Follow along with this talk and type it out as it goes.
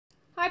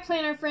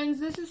planner friends,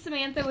 this is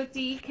Samantha with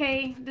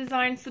DK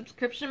Design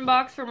subscription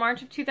box for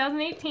March of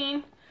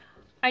 2018.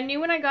 I knew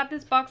when I got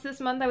this box this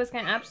month I was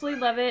going to absolutely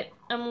love it.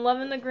 I'm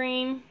loving the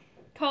green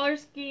color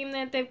scheme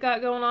that they've got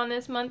going on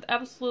this month.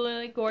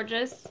 Absolutely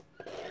gorgeous.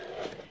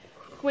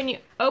 When you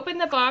open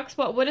the box,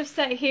 what would have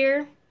sat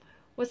here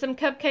was some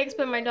cupcakes,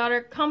 but my daughter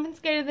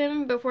confiscated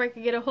them before I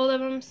could get a hold of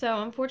them,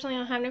 so unfortunately I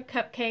don't have no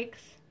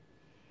cupcakes.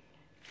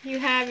 You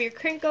have your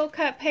crinkle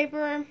cut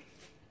paper.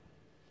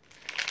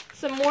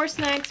 Some more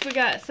snacks. We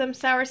got some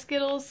sour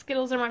Skittles.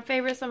 Skittles are my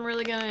favorite, so I'm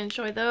really going to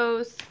enjoy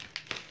those.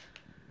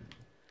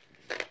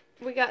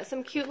 We got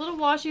some cute little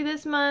washi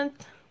this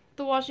month.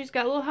 The washi's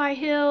got little high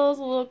heels,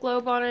 a little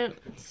globe on it.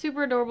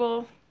 Super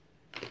adorable.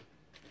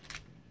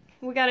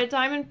 We got a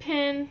diamond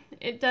pen.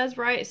 It does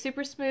write. It's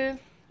super smooth.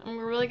 And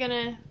we're really going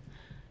to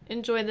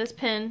enjoy this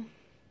pen.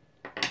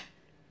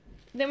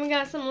 Then we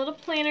got some little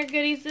planner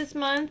goodies this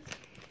month.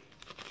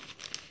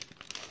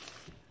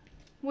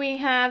 We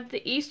have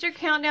the Easter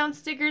countdown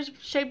stickers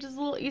shaped as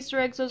little Easter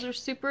eggs. Those are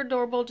super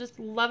adorable. Just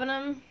loving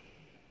them.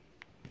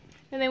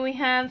 And then we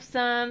have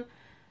some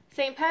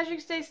St.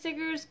 Patrick's Day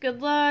stickers.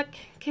 Good luck.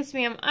 Kiss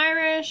Me, I'm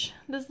Irish.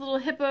 This little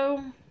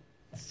hippo.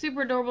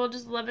 Super adorable.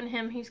 Just loving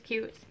him. He's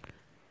cute.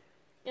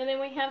 And then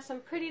we have some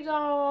pretty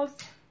dolls.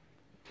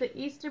 The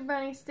Easter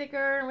bunny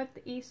sticker with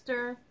the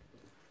Easter.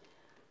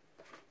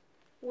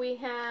 We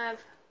have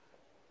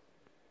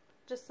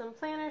just some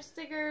planner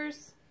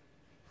stickers.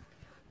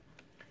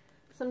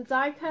 Some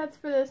die cuts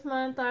for this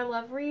month. I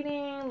love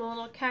reading. The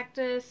little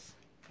cactus.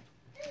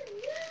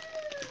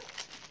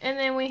 And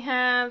then we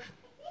have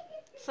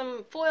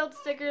some foiled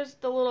stickers.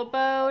 The little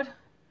bow.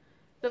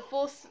 The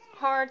full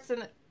hearts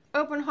and the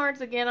open hearts.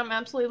 Again, I'm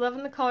absolutely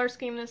loving the color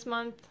scheme this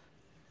month.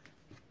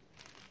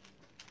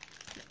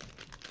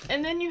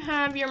 And then you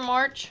have your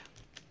March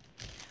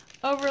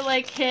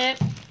overlay kit.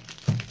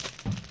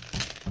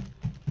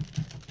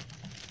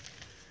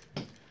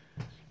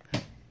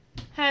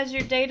 Has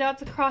your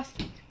dates across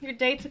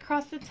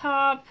the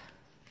top.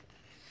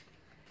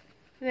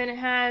 Then it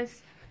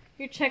has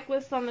your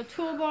checklist on the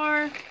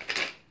toolbar.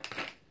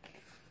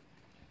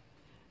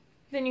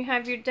 Then you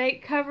have your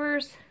date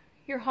covers,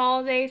 your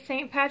holidays,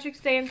 St.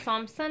 Patrick's Day and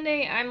Psalm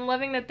Sunday. I'm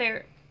loving that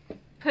they're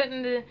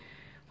putting the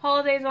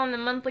holidays on the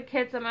monthly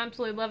kits. I'm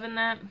absolutely loving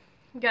that.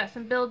 We got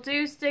some Bill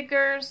Due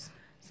stickers,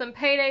 some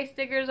payday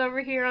stickers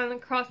over here on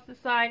across the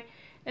side.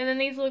 And then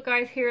these little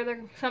guys here, they're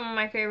some of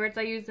my favorites.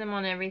 I use them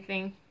on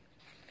everything.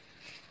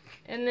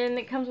 And then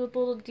it comes with a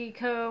little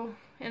deco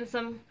and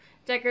some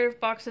decorative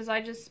boxes.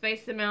 I just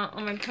space them out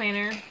on my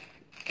planner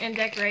and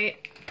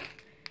decorate.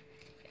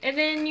 And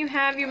then you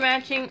have your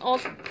matching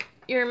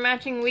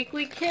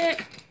weekly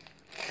kit.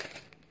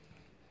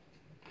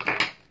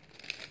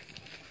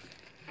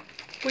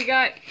 We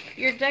got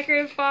your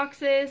decorative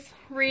boxes.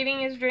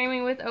 Reading is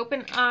Dreaming with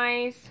Open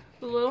Eyes.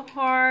 The little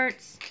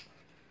hearts.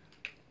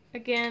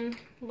 Again,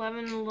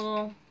 loving the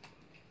little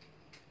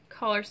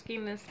color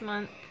scheme this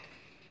month.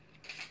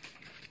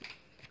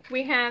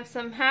 We have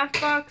some half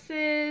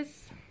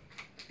boxes,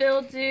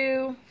 Bill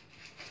Due,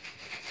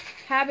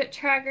 habit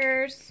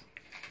trackers.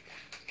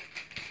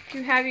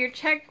 You have your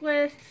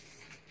checklist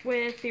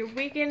with your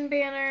weekend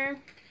banner.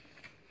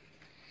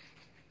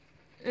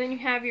 And then you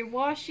have your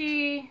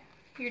washi,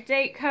 your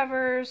date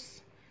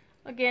covers.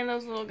 Again,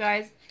 those little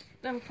guys,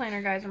 them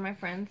planner guys are my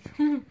friends.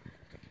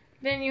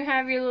 Then you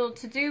have your little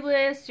to-do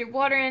list, your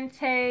water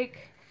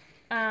intake.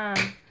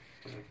 Then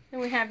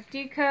we have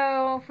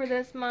deco for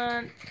this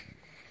month.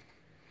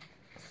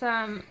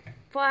 Some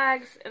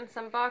flags and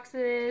some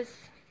boxes.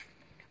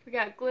 We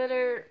got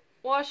glitter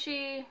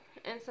washi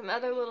and some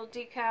other little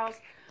decals.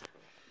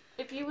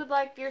 If you would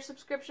like your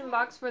subscription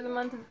box for the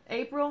month of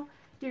April,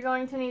 you're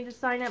going to need to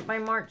sign up by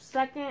March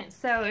 2nd.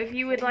 So if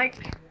you would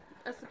like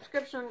a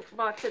subscription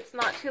box, it's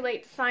not too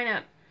late to sign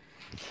up.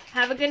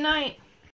 Have a good night.